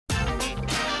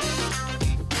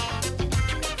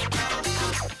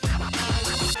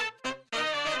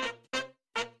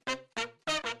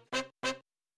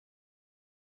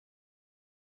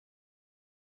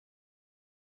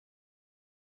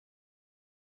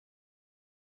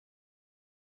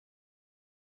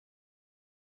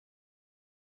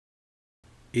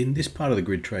In this part of the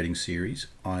grid trading series,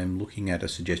 I'm looking at a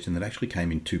suggestion that actually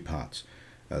came in two parts.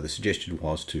 The suggestion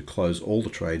was to close all the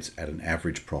trades at an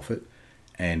average profit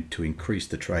and to increase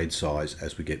the trade size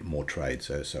as we get more trades,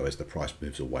 so as the price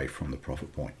moves away from the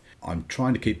profit point. I'm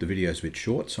trying to keep the videos a bit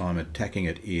short, so I'm attacking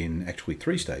it in actually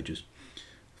 3 stages.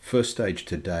 First stage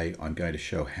today, I'm going to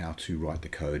show how to write the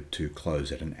code to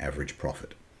close at an average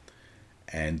profit.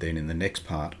 And then in the next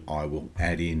part, I will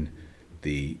add in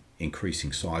the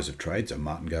increasing size of trades, a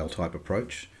martingale type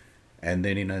approach. And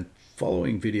then in a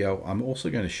following video, I'm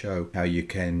also going to show how you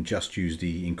can just use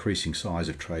the increasing size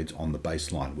of trades on the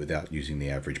baseline without using the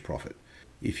average profit.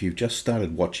 If you've just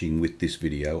started watching with this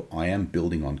video, I am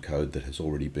building on code that has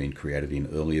already been created in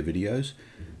earlier videos.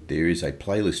 There is a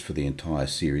playlist for the entire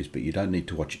series, but you don't need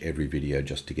to watch every video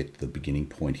just to get to the beginning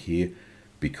point here,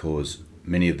 because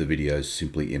many of the videos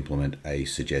simply implement a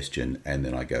suggestion and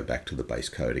then I go back to the base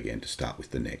code again to start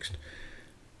with the next.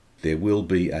 There will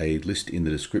be a list in the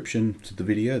description to the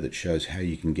video that shows how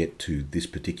you can get to this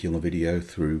particular video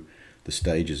through the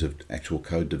stages of actual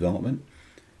code development.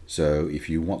 So if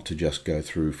you want to just go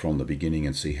through from the beginning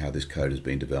and see how this code has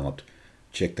been developed,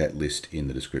 check that list in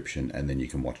the description and then you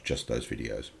can watch just those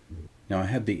videos. Now I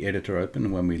had the editor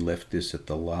open when we left this at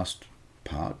the last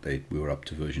part. We were up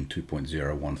to version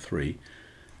 2.013.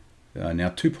 Now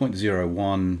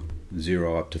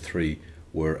 2.010 up to 3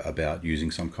 were about using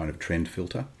some kind of trend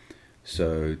filter.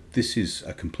 So this is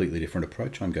a completely different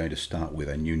approach. I'm going to start with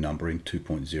a new numbering,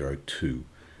 2.02,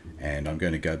 and I'm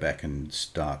going to go back and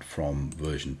start from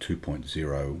version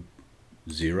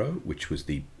 2.00, which was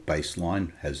the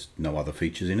baseline, has no other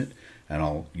features in it, and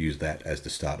I'll use that as the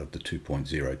start of the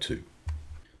 2.02.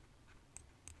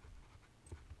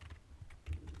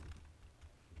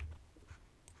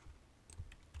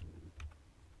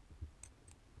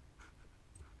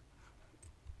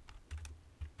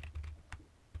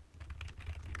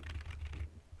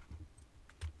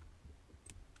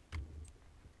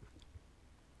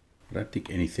 I don't think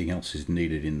anything else is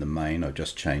needed in the main. I've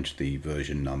just changed the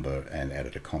version number and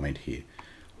added a comment here.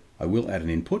 I will add an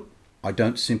input. I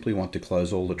don't simply want to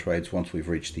close all the trades once we've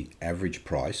reached the average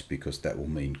price, because that will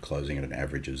mean closing at an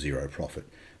average of 0 profit.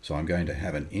 So I'm going to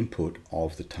have an input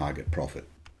of the target profit.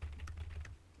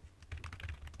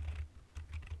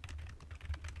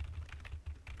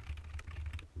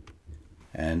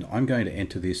 And I'm going to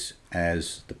enter this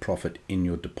as the profit in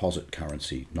your deposit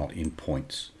currency, not in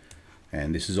points.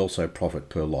 And this is also profit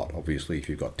per lot. Obviously, if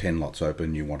you've got 10 lots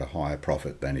open, you want a higher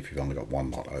profit than if you've only got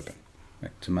 1 lot open.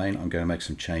 Back to main, I'm going to make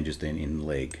some changes then in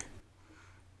leg.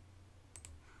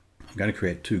 I'm going to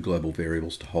create 2 global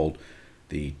variables to hold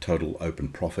the total open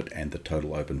profit and the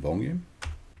total open volume.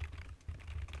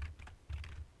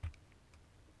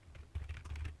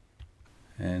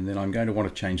 And then I'm going to want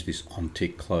to change this on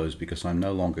tick close, because I'm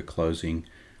no longer closing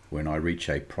when I reach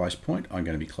a price point. I'm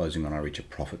going to be closing when I reach a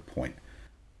profit point.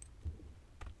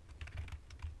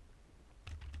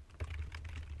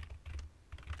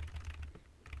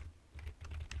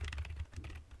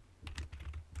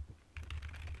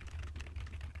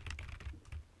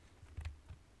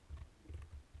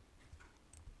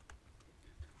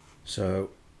 So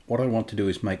what I want to do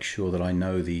is make sure that I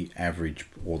know the average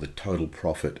or the total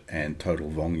profit and total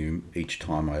volume each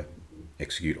time I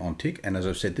execute on tick. And as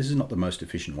I've said, this is not the most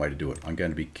efficient way to do it. I'm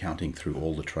going to be counting through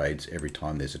all the trades every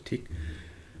time there's a tick,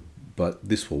 but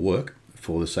this will work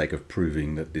for the sake of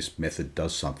proving that this method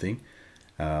does something.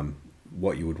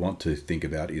 What you would want to think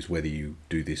about is whether you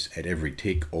do this at every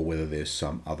tick or whether there's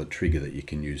some other trigger that you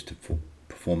can use to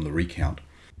perform the recount.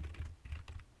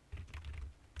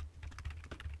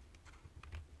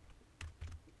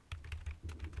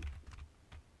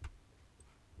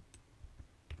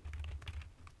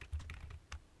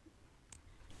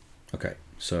 Okay,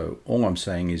 so all I'm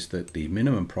saying is that the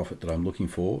minimum profit that I'm looking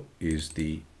for is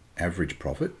the average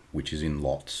profit, which is in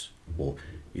lots, or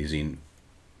is in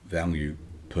value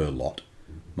per lot,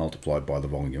 multiplied by the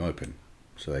volume open.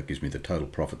 So that gives me the total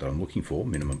profit that I'm looking for,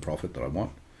 minimum profit that I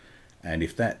want. And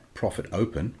if that profit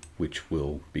open, which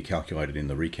will be calculated in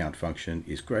the recount function,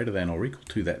 is greater than or equal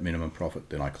to that minimum profit,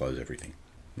 then I close everything.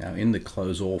 Now in the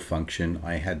close all function,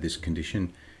 I had this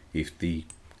condition: if the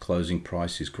closing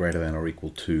price is greater than or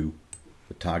equal to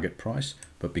the target price,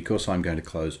 but because I'm going to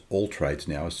close all trades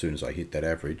now as soon as I hit that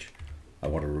average, I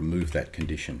want to remove that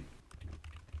condition.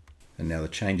 And now the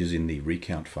changes in the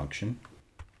recount function.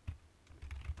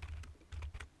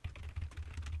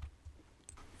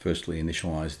 Firstly,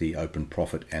 initialize the open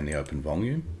profit and the open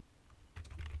volume.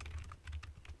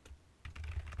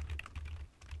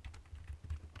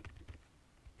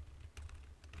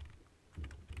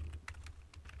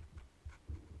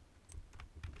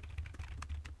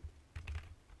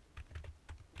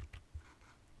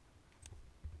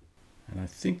 I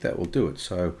think that will do it.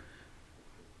 So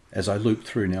as I loop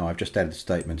through now, I've just added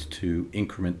statements to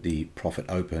increment the profit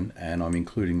open, and I'm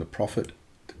including the profit,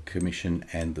 the commission,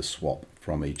 and the swap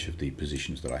from each of the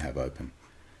positions that I have open.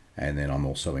 And then I'm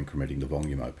also incrementing the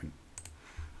volume open.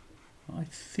 I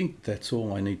think that's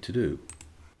all I need to do.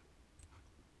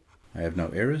 I have no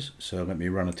errors, so let me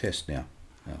run a test now.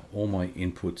 Now all my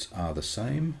inputs are the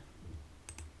same.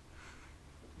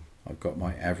 I've got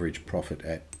my average profit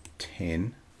at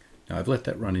 10. Now I've let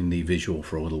that run in the visual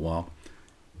for a little while,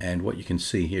 and what you can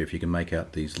see here, if you can make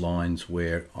out these lines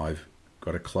where I've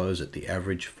got to close at the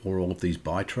average for all of these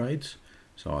buy trades.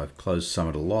 So I've closed some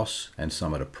at a loss and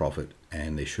some at a profit,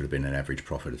 and there should have been an average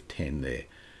profit of 10 there.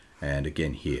 And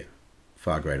again here,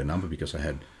 far greater number because I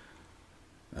had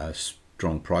a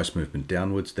strong price movement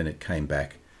downwards, then it came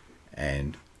back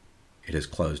and it has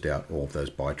closed out all of those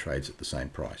buy trades at the same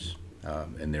price.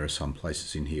 And there are some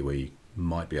places in here where you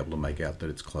might be able to make out that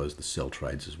it's closed the sell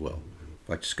trades as well. If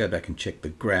I just go back and check the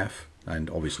graph, and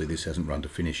obviously this hasn't run to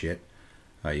finish yet,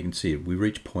 you can see we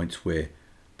reach points where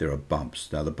there are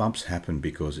bumps. Now the bumps happen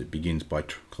because it begins by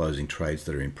closing trades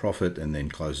that are in profit and then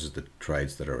closes the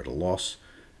trades that are at a loss,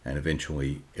 and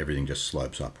eventually everything just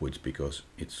slopes upwards because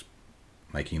it's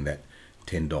making that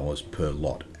 $10 per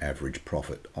lot average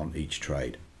profit on each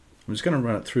trade. I'm just going to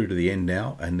run it through to the end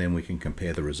now, and then we can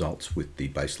compare the results with the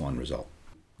baseline result.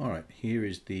 Alright, here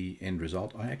is the end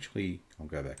result. I'll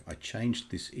go back. I changed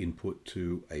this input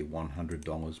to a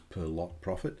 $100 per lot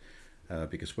profit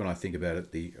because when I think about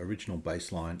it, the original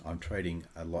baseline, I'm trading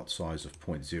a lot size of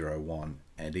 0.01,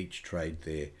 and each trade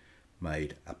there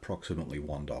made approximately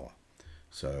 $1.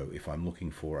 So if I'm looking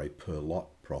for a per lot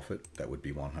profit, that would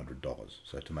be $100.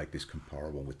 So to make this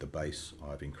comparable with the base,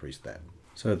 I've increased that.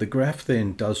 So the graph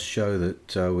then does show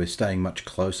that we're staying much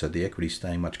closer, the equity is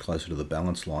staying much closer to the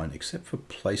balance line, except for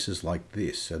places like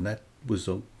this, and that was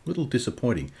a little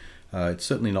disappointing. It's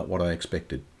certainly not what I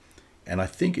expected. And I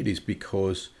think it is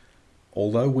because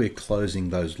although we're closing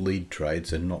those lead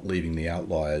trades and not leaving the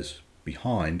outliers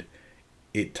behind,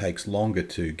 it takes longer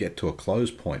to get to a close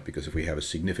point, because if we have a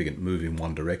significant move in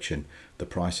one direction, the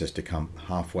price has to come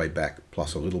halfway back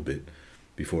plus a little bit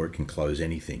before it can close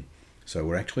anything. So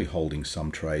we're actually holding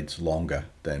some trades longer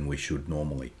than we should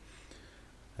normally.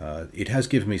 It has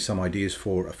given me some ideas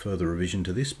for a further revision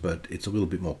to this, but it's a little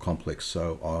bit more complex,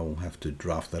 so I'll have to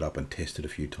draft that up and test it a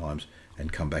few times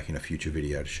and come back in a future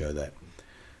video to show that.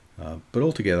 But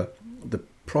altogether, the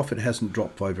profit hasn't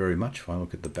dropped by very much. If I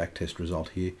look at the backtest result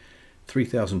here,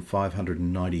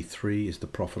 3,593 is the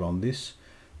profit on this,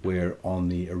 where on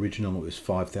the original it was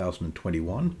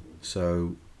 5,021.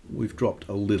 So we've dropped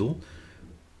a little.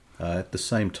 At the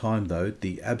same time though,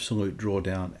 the absolute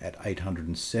drawdown at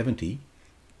 870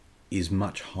 is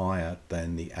much higher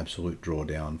than the absolute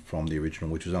drawdown from the original,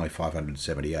 which was only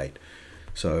 578.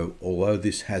 So although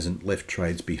this hasn't left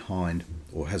trades behind,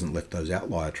 or hasn't left those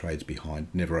outlier trades behind,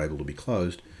 never able to be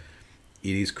closed,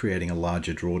 it is creating a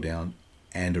larger drawdown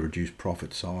and a reduced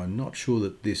profit. So I'm not sure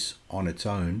that this on its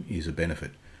own is a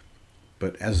benefit.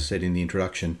 But as I said in the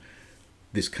introduction,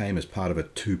 this came as part of a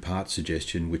two-part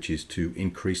suggestion, which is to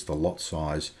increase the lot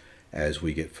size as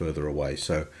we get further away.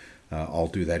 So I'll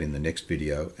do that in the next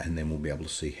video, and then we'll be able to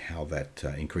see how that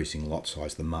increasing lot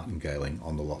size, the martingaling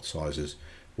on the lot sizes,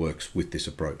 works with this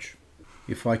approach.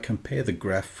 If I compare the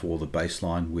graph for the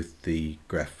baseline with the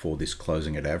graph for this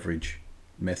closing at average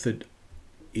method,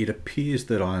 it appears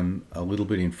that I'm a little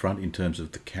bit in front in terms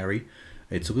of the carry.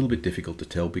 It's a little bit difficult to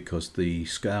tell because the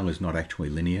scale is not actually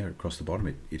linear across the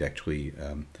bottom. It actually,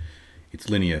 it's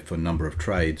linear for number of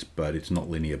trades, but it's not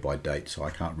linear by date, so I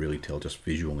can't really tell just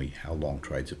visually how long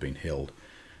trades have been held.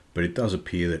 But it does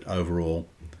appear that overall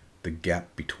the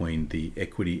gap between the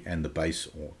equity and the base,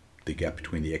 or the gap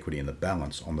between the equity and the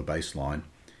balance on the baseline,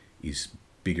 is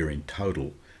bigger in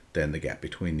total than the gap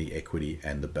between the equity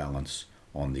and the balance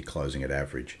on the closing at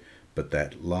average. But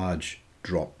that large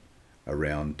drop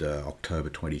around October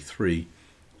 23,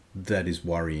 that is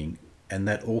worrying, and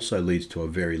that also leads to a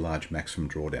very large maximum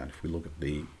drawdown. If we look at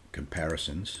the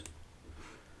comparisons,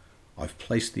 I've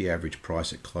placed the average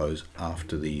price at close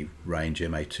after the range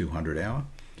MA 200 hour,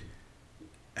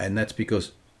 and that's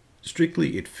because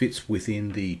strictly it fits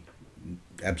within the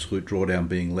absolute drawdown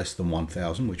being less than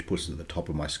 1,000, which puts it at the top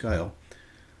of my scale,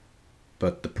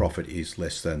 but the profit is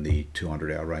less than the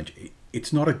 200 hour range.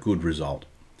 It's not a good result.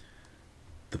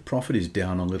 The profit is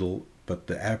down a little, but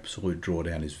the absolute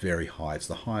drawdown is very high. It's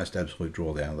the highest absolute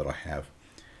drawdown that I have.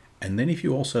 And then if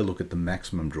you also look at the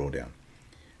maximum drawdown.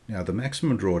 Now the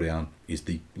maximum drawdown is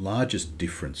the largest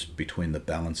difference between the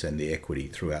balance and the equity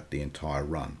throughout the entire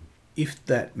run. If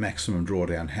that maximum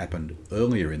drawdown happened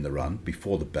earlier in the run,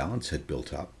 before the balance had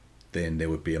built up, then there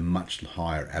would be a much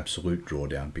higher absolute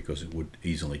drawdown because it would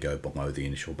easily go below the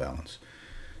initial balance.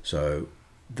 So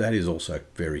that is also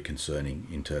very concerning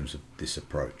in terms of this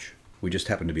approach. We just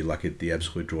happen to be lucky that the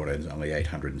absolute drawdown is only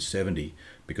 870,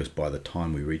 because by the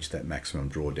time we reach that maximum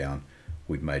drawdown,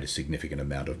 we've made a significant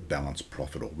amount of balance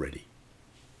profit already.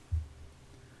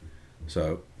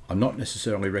 So I'm not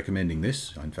necessarily recommending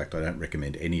this. In fact, I don't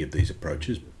recommend any of these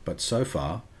approaches, but so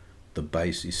far the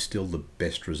base is still the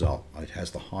best result. It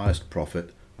has the highest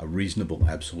profit, a reasonable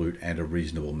absolute and a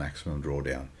reasonable maximum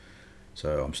drawdown.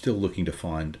 So I'm still looking to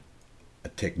find a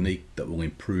technique that will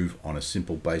improve on a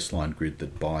simple baseline grid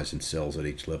that buys and sells at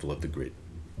each level of the grid.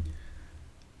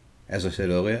 As I said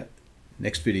earlier,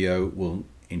 next video will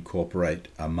incorporate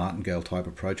a martingale type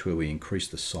approach where we increase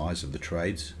the size of the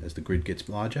trades as the grid gets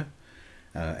larger.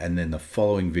 And then the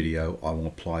following video, I will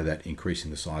apply that, increasing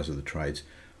the size of the trades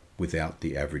without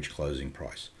the average closing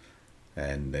price.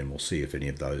 And then we'll see if any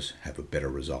of those have a better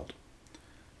result.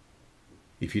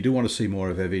 If you do want to see more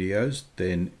of our videos,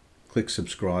 then click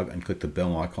subscribe and click the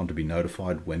bell icon to be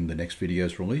notified when the next video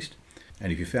is released.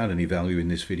 And if you found any value in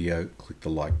this video, click the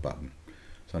like button.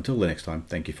 So until the next time,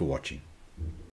 thank you for watching.